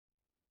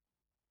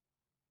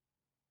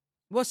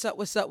What's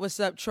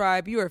up,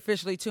 tribe? You are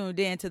officially tuned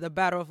in to the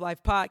Battle of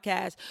Life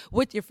podcast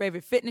with your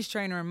favorite fitness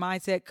trainer and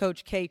mindset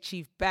coach, K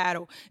Chief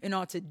Battle. And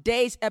on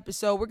today's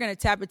episode, we're going to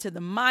tap into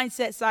the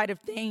mindset side of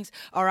things,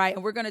 all right?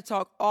 And we're going to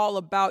talk all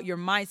about your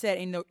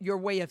mindset and your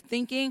way of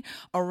thinking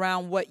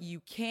around what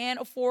you can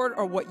afford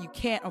or what you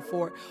can't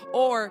afford,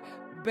 or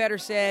better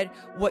said,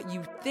 what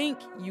you think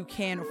you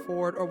can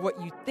afford or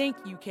what you think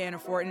you can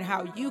afford, and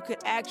how you could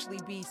actually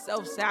be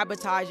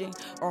self-sabotaging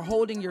or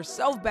holding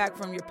yourself back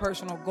from your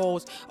personal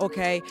goals,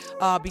 okay?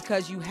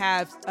 Because you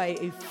have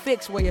a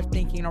fixed way of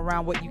thinking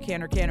around what you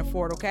can or can't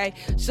afford, okay?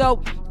 So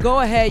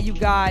go ahead, you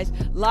guys,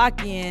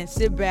 lock in,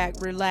 sit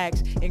back,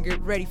 relax, and get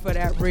ready for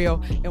that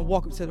reel, and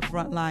welcome to the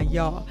front line,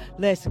 y'all.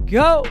 Let's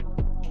go.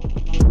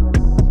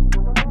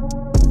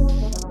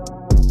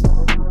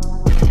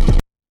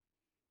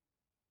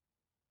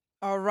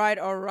 All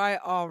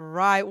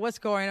right. What's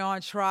going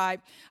on,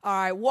 tribe? All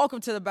right,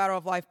 welcome to the Battle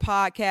of Life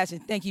podcast,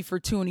 and thank you for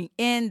tuning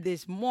in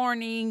this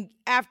morning,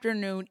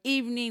 afternoon,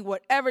 evening,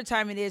 whatever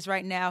time it is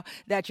right now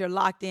that you're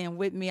locked in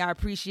with me. I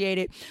appreciate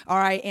it. All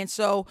right, and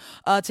so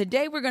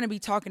today we're going to be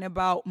talking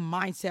about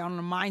mindset, on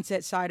the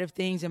mindset side of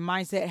things and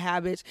mindset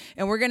habits,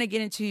 and we're going to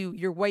get into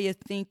your way of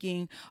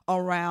thinking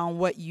around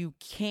what you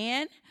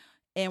can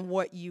and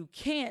what you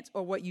can't,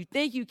 or what you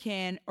think you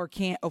can or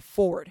can't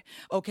afford,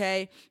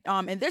 okay?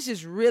 And this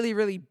is really,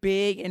 really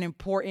big and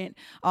important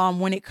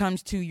when it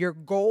comes to your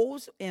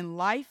goals in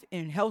life,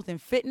 in health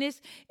and fitness,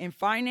 in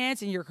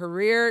finance, in your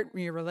career,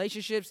 in your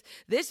relationships.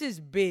 This is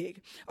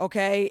big,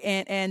 okay?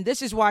 And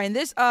this is why in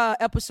this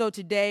episode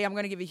today, I'm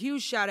going to give a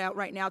huge shout out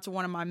right now to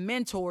one of my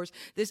mentors.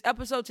 This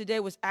episode today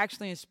was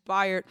actually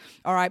inspired,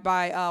 all right,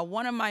 by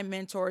one of my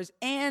mentors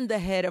and the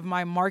head of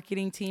my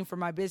marketing team for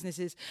my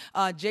businesses,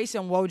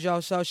 Jason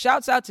Wojo. So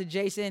shouts out to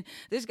Jason.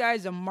 This guy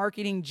is a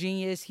marketing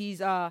genius.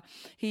 He's a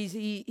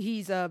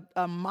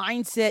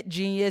mindset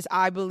genius,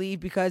 I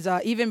believe, because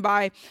even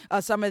by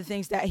some of the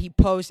things that he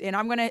posts, and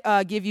I'm going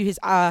to give you his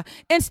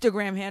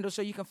Instagram handle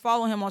so you can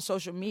follow him on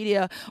social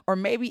media, or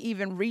maybe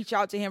even reach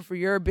out to him for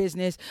your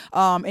business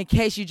in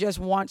case you just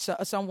want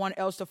someone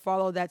else to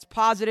follow that's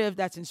positive,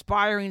 that's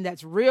inspiring,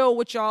 that's real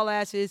with y'all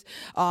asses,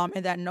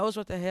 and that knows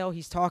what the hell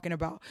he's talking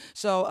about.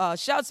 So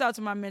shouts out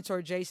to my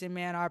mentor, Jason,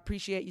 man. I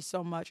appreciate you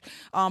so much.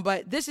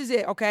 But this is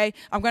it, okay?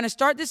 I'm going to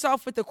start this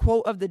off with the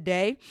quote of the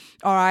day,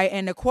 all right?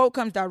 And the quote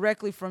comes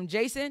directly from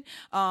Jason,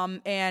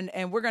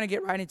 and we're going to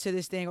get right into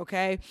this thing,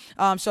 okay?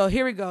 So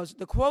here it goes.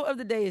 The quote of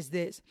the day is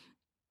this: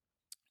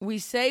 we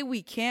say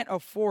we can't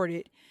afford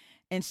it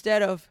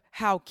instead of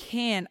how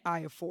can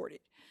I afford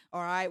it? All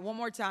right, one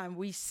more time.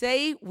 We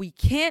say we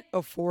can't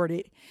afford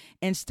it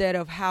instead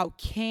of how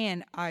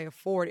can I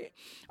afford it?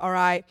 All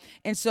right.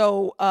 And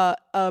so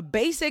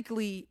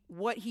basically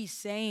what he's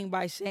saying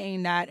by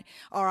saying that,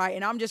 all right,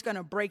 and I'm just going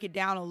to break it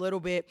down a little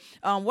bit.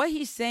 What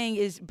he's saying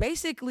is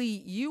basically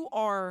you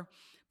are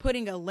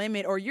putting a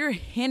limit, or you're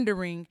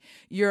hindering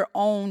your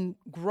own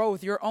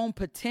growth, your own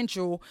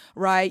potential,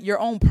 right? Your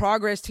own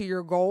progress to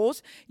your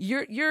goals.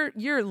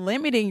 You're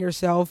limiting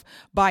yourself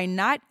by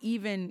not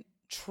even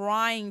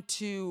trying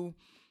to,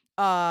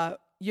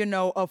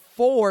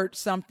 afford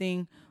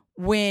something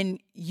when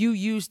you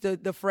use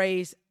the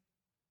phrase,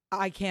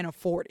 I can't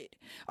afford it.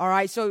 All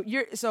right.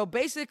 So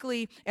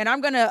basically, and I'm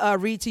going to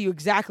read to you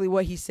exactly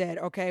what he said.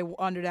 Okay.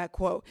 Under that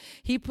quote,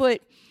 he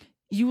put,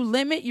 you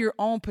limit your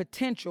own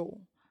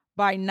potential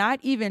by not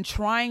even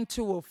trying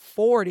to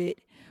afford it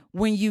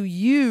when you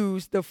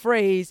use the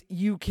phrase,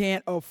 you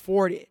can't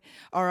afford it.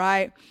 All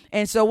right.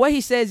 And so what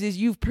he says is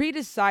you've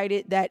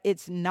pre-decided that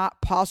it's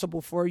not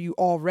possible for you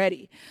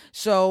already.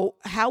 So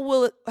how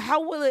will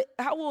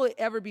it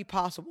ever be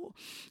possible?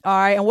 All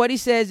right. And what he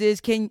says is,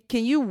 can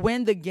you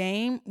win the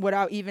game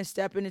without even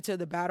stepping into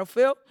the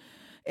battlefield?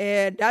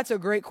 And that's a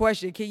great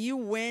question. Can you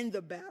win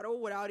the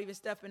battle without even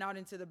stepping out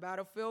into the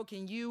battlefield?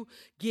 Can you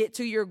get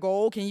to your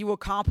goal? Can you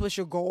accomplish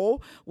a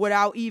goal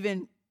without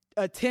even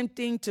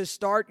attempting to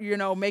start,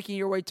 making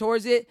your way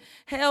towards it?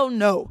 Hell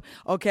no.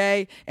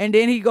 Okay. And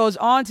then he goes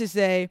on to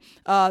say,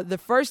 the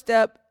first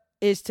step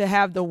is to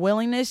have the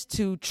willingness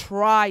to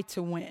try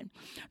to win.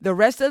 The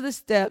rest of the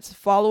steps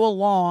follow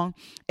along,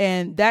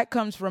 and that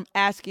comes from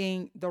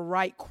asking the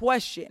right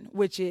question,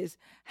 which is,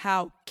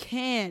 how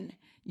can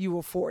you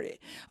afford it?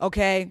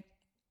 Okay.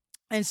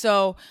 And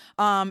so,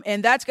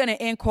 and that's going to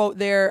end quote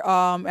there.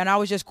 And I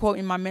was just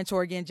quoting my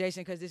mentor again,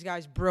 Jason, because this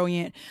guy's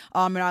brilliant.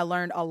 And I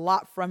learned a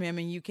lot from him,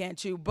 and you can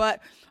too.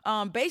 But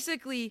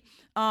basically,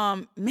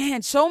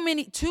 man,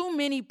 too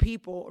many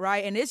people,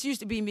 right? And this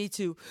used to be me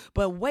too,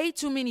 but way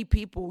too many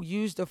people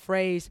use the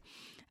phrase,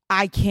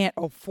 I can't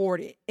afford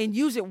it, and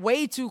use it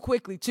way too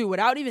quickly too,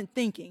 without even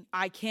thinking,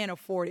 I can't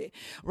afford it,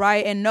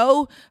 right? And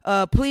no,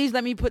 please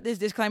let me put this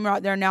disclaimer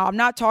out there now. I'm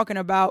not talking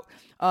about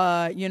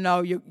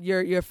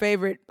your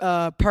favorite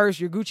purse,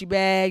 your Gucci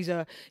bags,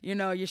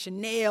 your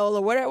Chanel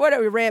or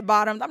whatever, red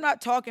bottoms. I'm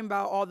not talking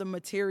about all the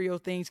material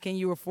things. Can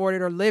you afford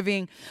it, or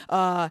living,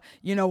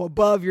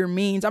 above your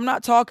means? I'm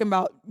not talking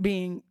about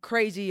being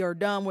crazy or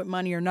dumb with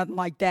money or nothing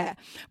like that.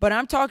 But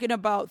I'm talking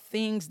about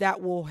things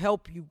that will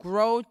help you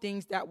grow,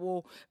 things that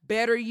will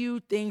better you,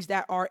 things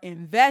that are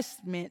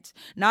investments,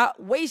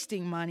 not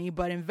wasting money,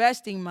 but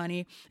investing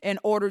money in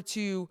order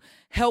to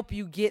help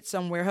you get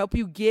somewhere, help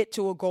you get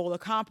to a goal,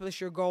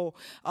 accomplish your goal.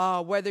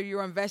 Whether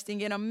you're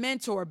investing in a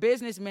mentor,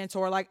 business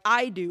mentor like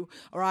I do,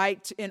 all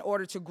right, in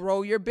order to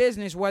grow your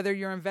business, whether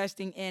you're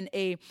investing in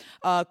a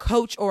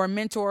coach or a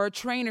mentor or a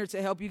trainer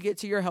to help you get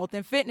to your health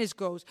and fitness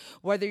goals,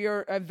 whether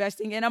you're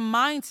investing in a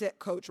mindset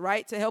coach,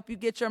 right, to help you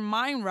get your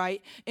mind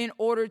right in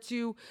order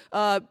to,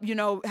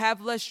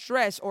 have less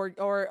stress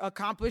or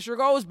accomplish your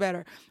goals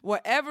better.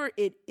 Whatever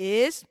it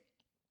is,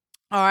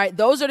 all right,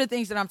 those are the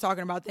things that I'm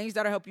talking about, things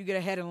that'll help you get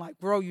ahead in life,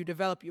 grow you,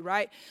 develop you,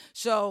 right?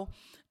 So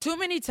too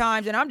many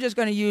times, and I'm just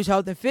going to use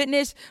health and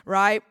fitness,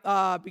 right,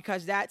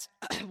 because that's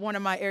one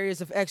of my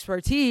areas of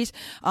expertise,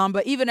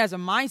 but even as a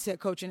mindset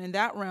coach and in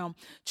that realm,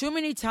 too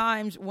many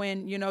times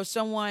when,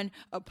 someone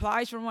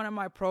applies for one of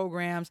my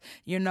programs,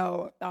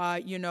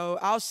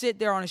 I'll sit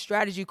there on a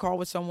strategy call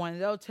with someone,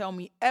 and they'll tell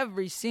me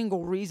every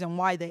single reason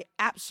why they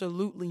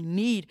absolutely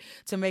need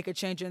to make a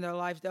change in their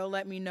life. They'll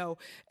let me know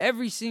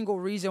every single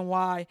reason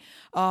why,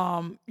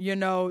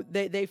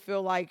 they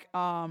feel like,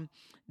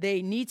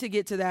 they need to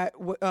get to that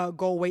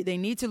goal weight. They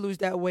need to lose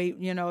that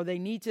weight. They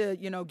need to,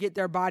 get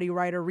their body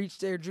right or reach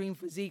their dream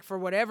physique for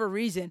whatever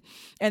reason.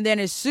 And then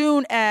as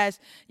soon as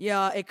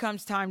it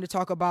comes time to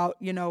talk about,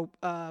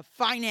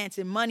 finance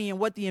and money and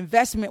what the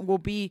investment will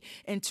be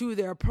into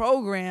their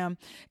program,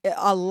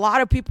 a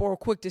lot of people are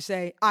quick to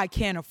say, I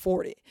can't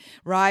afford it,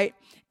 right?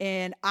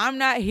 And I'm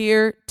not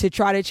here to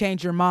try to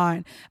change your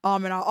mind.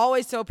 And I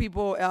always tell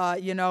people,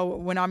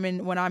 when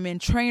I'm in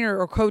trainer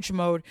or coach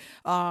mode,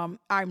 I'm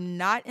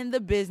not in the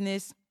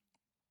business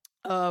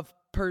of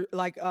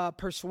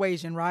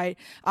persuasion, right?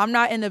 I'm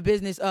not in the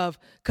business of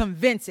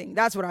convincing.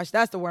 That's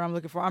the word I'm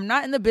looking for. I'm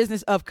not in the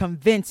business of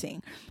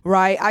convincing,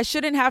 right? I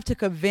shouldn't have to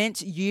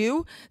convince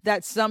you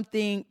that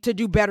something to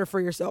do better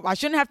for yourself. I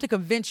shouldn't have to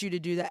convince you to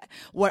do that.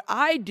 What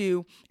I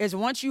do is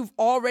once you've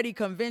already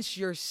convinced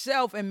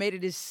yourself and made a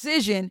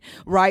decision,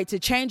 right, to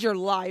change your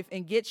life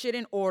and get shit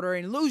in order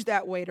and lose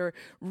that weight or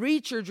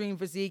reach your dream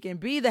physique and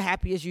be the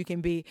happiest you can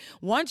be.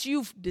 Once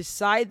you've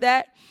decided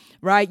that,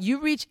 right,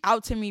 you reach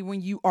out to me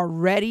when you are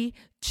ready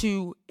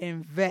to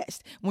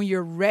invest, when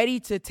you're ready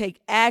to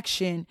take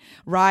action,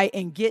 right,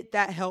 and get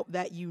that help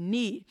that you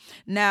need.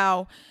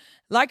 Now,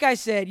 like I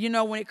said,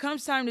 when it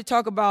comes time to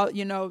talk about,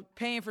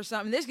 paying for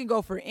something, this can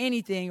go for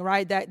anything,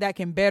 right, that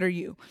can better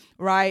you,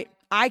 right?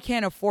 I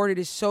can't afford it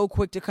is so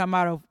quick to come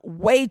out of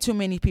way too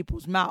many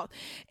people's mouth.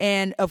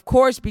 And of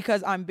course,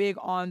 because I'm big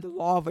on the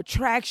law of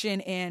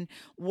attraction and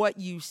what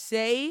you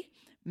say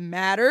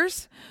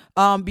matters,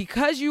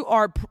 because you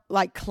are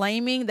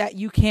claiming that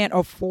you can't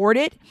afford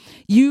it,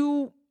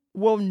 you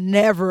will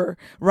never,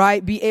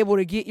 right, be able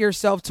to get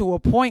yourself to a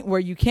point where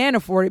you can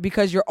afford it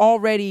because you're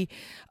already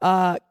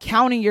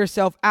counting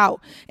yourself out.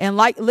 And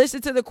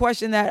listen to the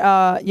question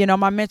that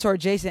my mentor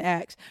Jason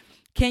asked: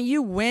 can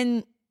you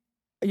win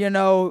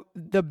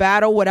the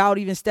battle without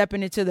even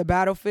stepping into the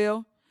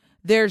battlefield?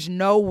 There's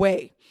no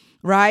way,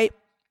 right?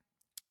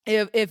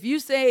 If you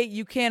say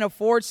you can't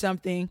afford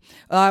something,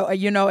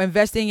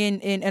 investing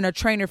in a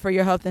trainer for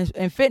your health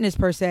and fitness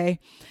per se,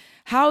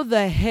 how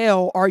the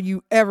hell are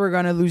you ever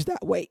going to lose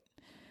that weight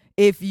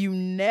if you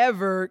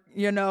never,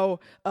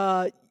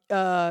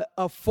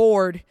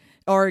 afford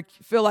or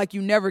feel like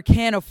you never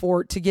can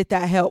afford to get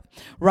that help,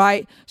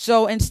 right?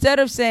 So instead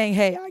of saying,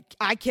 hey,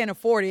 I can't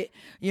afford it,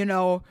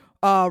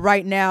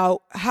 right now,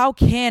 how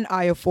can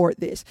I afford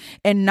this?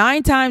 And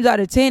 9 times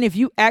out of 10, if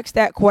you ask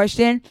that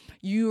question,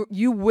 you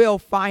will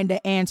find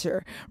the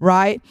answer,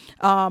 right?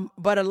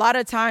 But a lot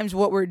of times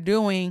what we're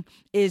doing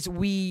is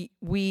we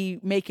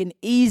make an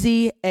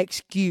easy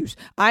excuse.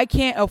 I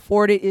can't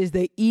afford it is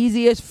the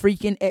easiest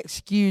freaking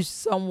excuse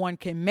someone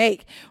can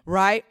make,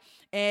 right?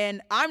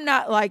 And I'm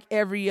not like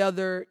every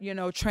other,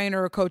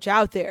 trainer or coach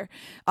out there.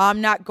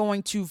 I'm not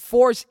going to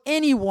force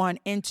anyone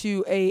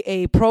into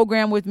a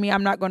program with me.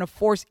 I'm not going to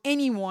force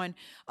anyone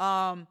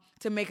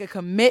to make a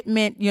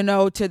commitment,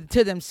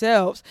 to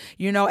themselves.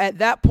 At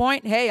that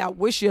point, hey, I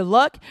wish you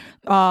luck.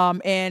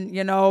 And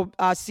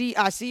I see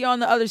you on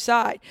the other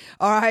side.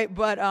 All right.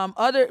 But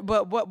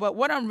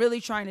what I'm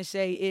really trying to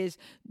say is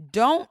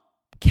don't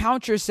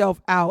count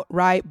yourself out,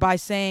 right, by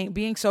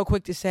being so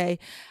quick to say,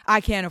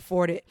 I can't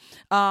afford it.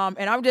 And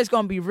I'm just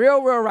going to be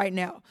real right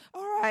now.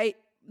 All right.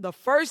 The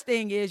first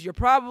thing is you're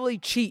probably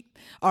cheap.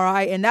 All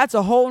right. And that's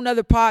a whole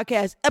nother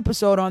podcast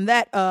episode on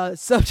that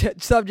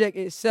subject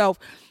itself.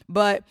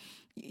 But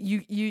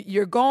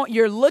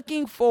you're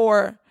looking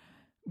for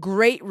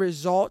great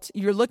results.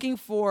 You're looking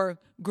for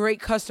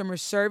great customer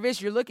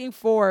service. You're looking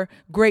for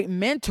great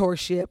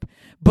mentorship,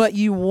 but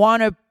you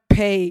want to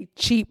pay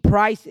cheap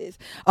prices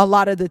a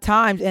lot of the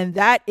times, and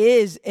that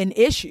is an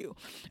issue,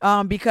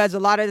 because a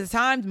lot of the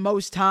times,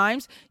 most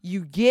times,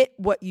 you get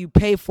what you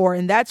pay for.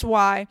 And that's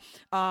why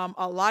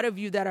a lot of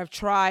you that have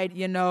tried,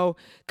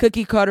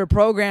 cookie cutter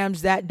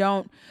programs that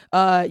don't,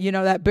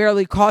 that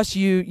barely cost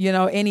you,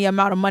 any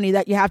amount of money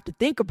that you have to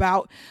think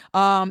about,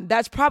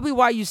 that's probably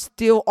why you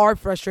still are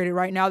frustrated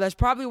right now. That's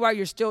probably why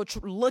you're still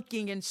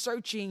looking and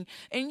searching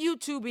and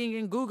YouTubing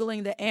and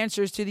Googling the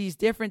answers to these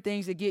different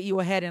things that get you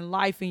ahead in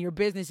life, in your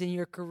business, in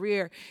your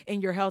career,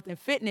 in your health and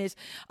fitness.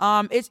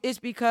 It's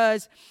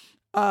because,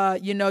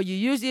 you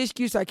use the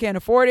excuse, I can't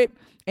afford it.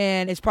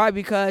 And it's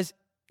probably because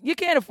you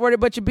can't afford it,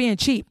 but you're being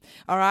cheap.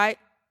 All right.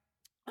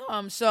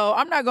 So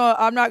I'm not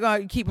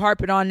gonna keep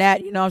harping on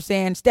that, what I'm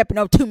saying, stepping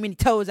up too many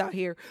toes out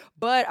here,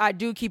 but I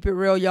do keep it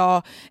real,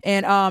 y'all.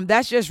 And,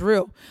 that's just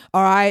real.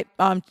 All right.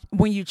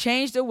 When you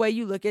change the way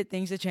you look at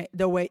things,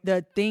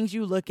 the things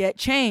you look at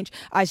change.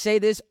 I say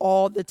this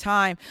all the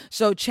time.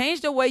 So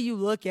change the way you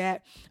look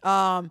at,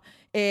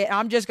 and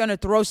I'm just going to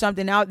throw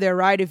something out there,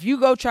 right? If you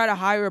go try to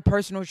hire a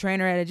personal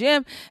trainer at a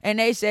gym and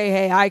they say,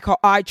 hey,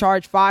 I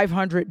charge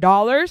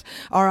 $500,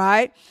 all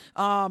right?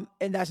 And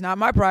that's not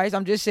my price.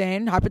 I'm just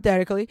saying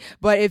hypothetically.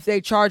 But if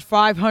they charge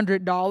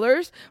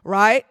 $500,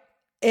 right?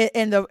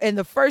 And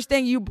the first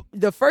thing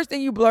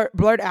you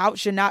blurt out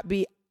should not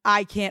be,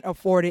 I can't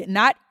afford it.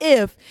 Not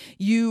if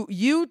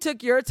you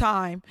took your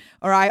time,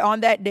 all right,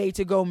 on that day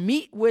to go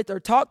meet with or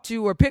talk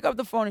to or pick up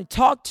the phone and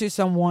talk to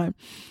someone,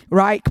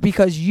 right?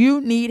 Because you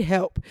need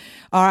help,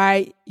 all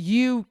right?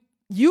 You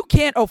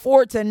can't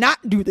afford to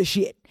not do the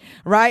shit,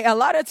 right? A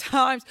lot of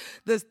times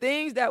the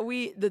things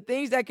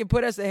that can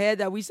put us ahead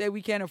that we say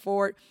we can't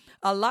afford,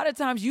 a lot of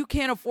times you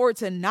can't afford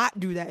to not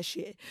do that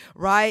shit,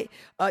 right?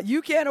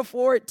 You can't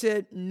afford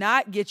to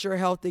not get your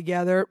health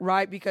together,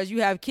 right? Because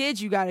you have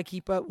kids you got to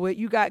keep up with.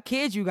 You got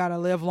kids you got to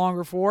live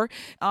longer for.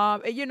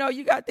 And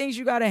you got things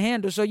you got to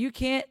handle. So you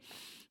can't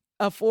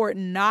afford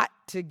not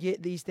to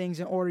get these things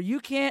in order. You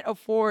can't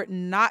afford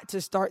not to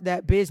start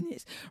that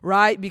business,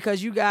 right?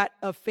 Because you got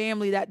a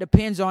family that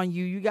depends on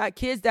you. You got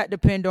kids that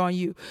depend on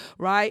you,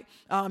 right?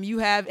 You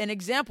have an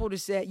example to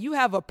set. You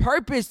have a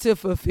purpose to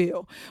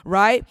fulfill,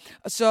 right?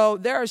 So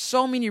there are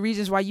so many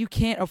reasons why you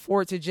can't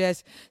afford to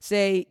just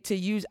say, to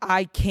use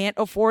I can't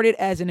afford it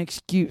as an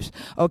excuse,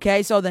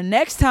 okay? So the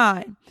next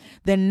time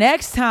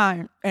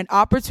an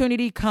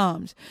opportunity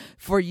comes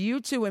for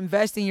you to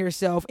invest in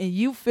yourself and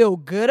you feel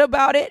good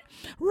about it,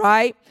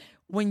 right?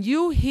 When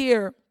you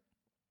hear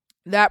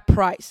that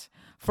price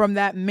from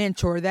that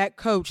mentor, that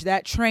coach,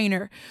 that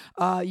trainer,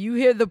 you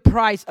hear the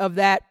price of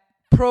that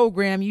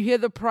program, you hear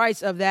the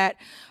price of that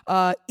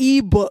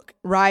ebook,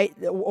 right?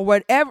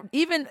 Whatever,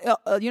 even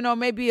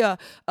maybe a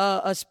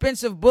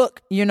expensive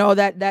book,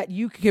 that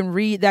you can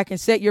read that can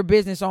set your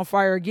business on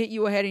fire or get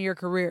you ahead in your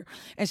career.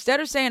 Instead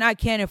of saying I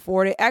can't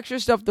afford it, ask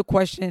yourself the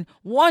question,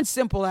 one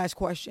simple ass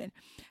question: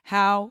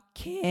 how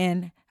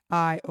can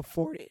I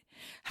afford it?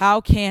 How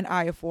can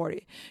I afford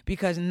it?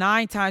 Because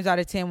 9 times out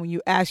of 10, when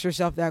you ask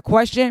yourself that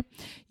question,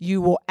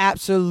 you will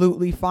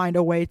absolutely find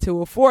a way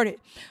to afford it,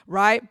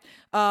 right?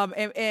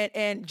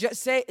 And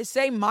just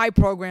say my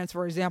programs,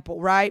 for example,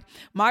 right?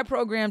 My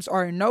programs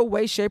are in no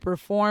way, shape, or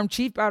form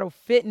Chief Battle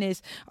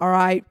Fitness, all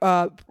right?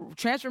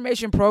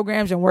 Transformation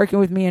programs and working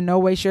with me in no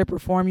way, shape, or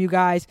form, you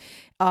guys,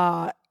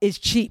 is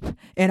cheap.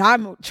 And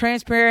I'm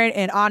transparent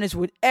and honest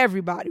with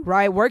everybody,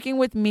 right? Working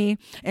with me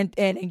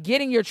and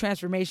getting your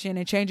transformation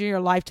and changing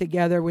your life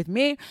together with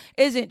me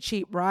isn't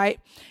cheap, right?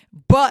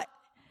 But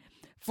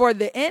for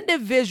the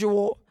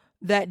individual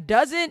that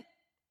doesn't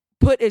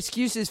put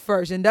excuses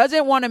first and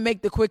doesn't want to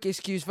make the quick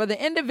excuse, for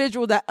the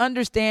individual that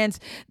understands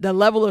the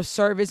level of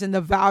service and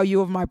the value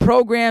of my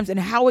programs and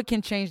how it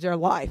can change their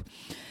life,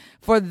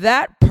 for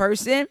that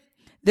person,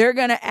 they're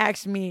going to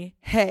ask me,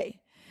 hey,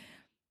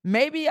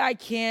 maybe I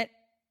can't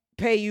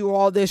pay you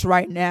all this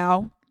right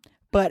now,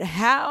 but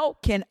how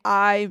can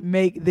I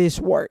make this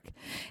work?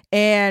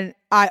 And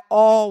I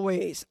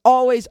always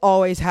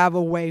have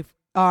a way,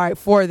 all right,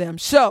 for them.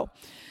 So,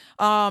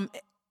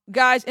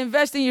 guys,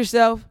 invest in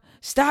yourself.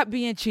 Stop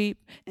being cheap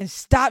and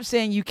stop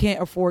saying you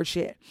can't afford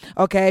shit.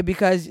 Okay?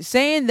 Because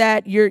saying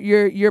that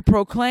you're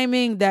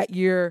proclaiming that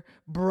you're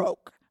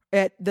broke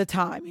at the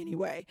time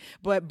anyway.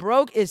 But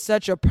broke is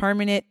such a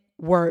permanent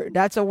word.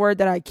 That's a word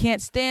that I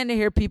can't stand to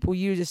hear people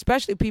use,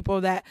 especially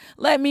people that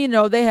let me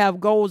know they have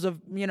goals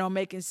of,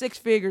 making 6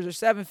 figures or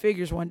 7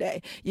 figures one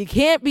day. You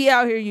can't be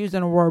out here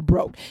using the word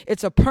broke.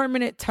 It's a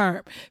permanent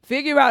term.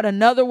 Figure out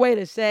another way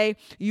to say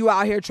you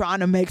out here trying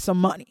to make some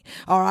money.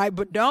 All right.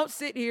 But don't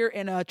sit here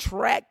and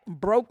attract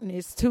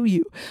brokenness to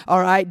you.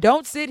 All right.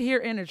 Don't sit here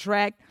and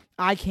attract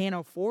I can't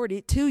afford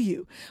it to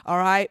you. All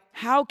right.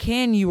 How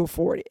can you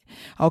afford it?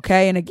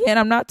 Okay. And again,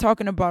 I'm not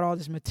talking about all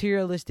this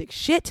materialistic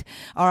shit.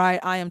 All right.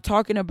 I am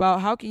talking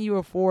about how can you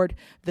afford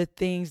the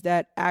things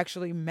that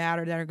actually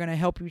matter, that are going to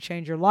help you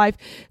change your life,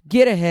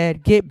 get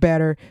ahead, get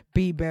better,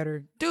 be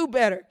better, do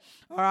better.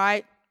 All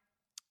right.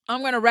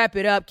 I'm going to wrap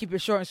it up, keep it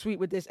short and sweet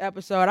with this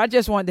episode. I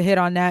just wanted to hit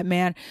on that,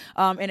 man.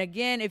 And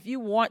again, if you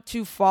want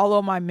to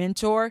follow my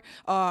mentor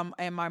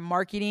and my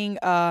marketing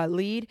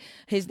lead,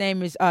 his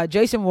name is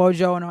Jason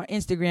Wojo, and our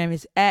Instagram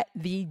is at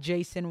the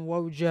Jason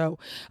Wojo.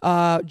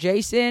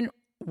 Jason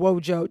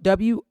Wojo,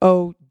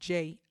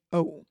 WOJO.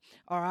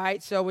 All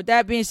right. So with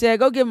that being said,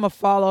 go give him a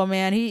follow,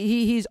 man.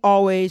 He's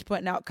always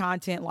putting out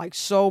content, like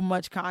so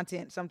much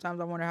content.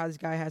 Sometimes I wonder how this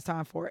guy has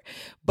time for it.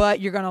 But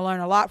you're going to learn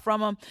a lot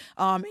from him.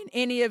 In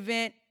any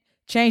event,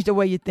 change the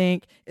way you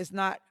think. It's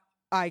not,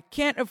 I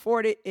can't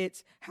afford it.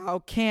 It's how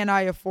can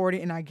I afford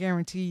it? And I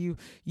guarantee you,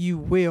 you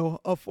will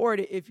afford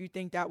it if you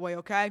think that way,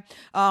 okay?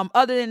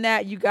 Other than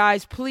that, you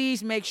guys,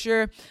 please make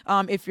sure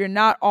if you're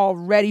not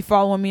already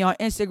following me on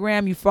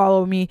Instagram, you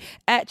follow me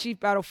at Chief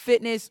Battle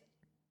Fitness.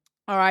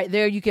 All right,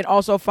 there you can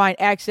also find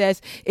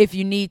access if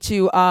you need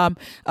to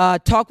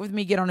talk with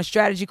me, get on a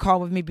strategy call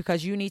with me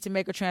because you need to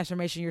make a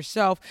transformation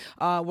yourself,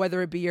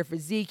 whether it be your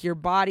physique, your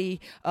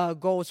body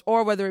goals,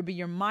 or whether it be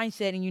your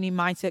mindset and you need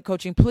mindset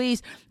coaching.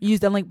 Please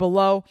use the link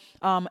below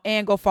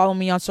and go follow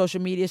me on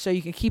social media so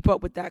you can keep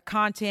up with that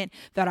content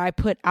that I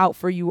put out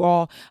for you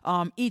all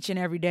each and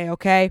every day,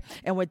 okay?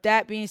 And with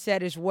that being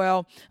said as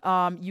well,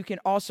 you can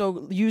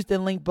also use the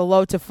link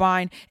below to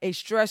find a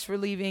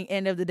stress-relieving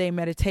end-of-the-day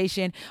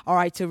meditation, all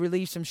right, to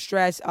relieve some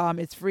stress.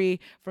 It's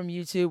free from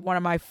YouTube. One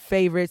of my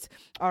favorites,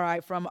 all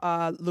right, from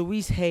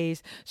Louise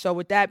Hayes. So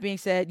with that being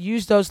said,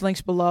 use those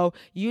links below.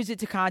 Use it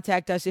to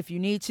contact us if you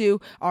need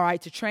to, all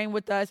right, to train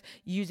with us.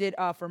 Use it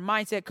for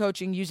mindset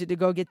coaching. Use it to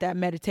go get that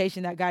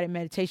meditation, that guided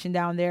meditation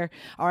down there.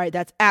 All right,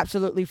 that's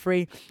absolutely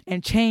free.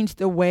 And change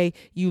the way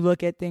you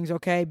look at things,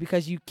 okay?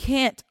 Because you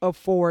can't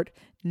afford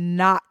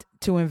not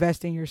to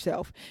invest in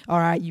yourself. All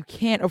right. You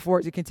can't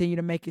afford to continue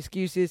to make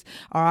excuses.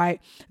 All right.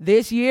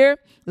 This year,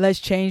 let's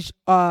change,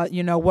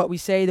 what we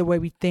say, the way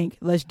we think.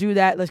 Let's do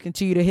that. Let's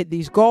continue to hit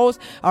these goals.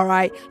 All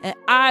right. And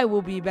I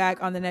will be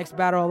back on the next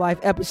Battle of Life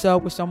episode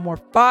with some more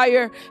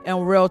fire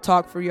and real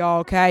talk for y'all.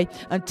 Okay.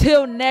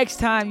 Until next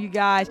time, you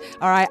guys.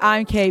 All right.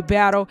 I'm K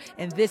Battle,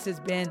 and this has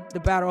been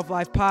the Battle of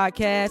Life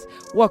podcast.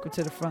 Welcome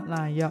to the front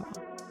line, y'all.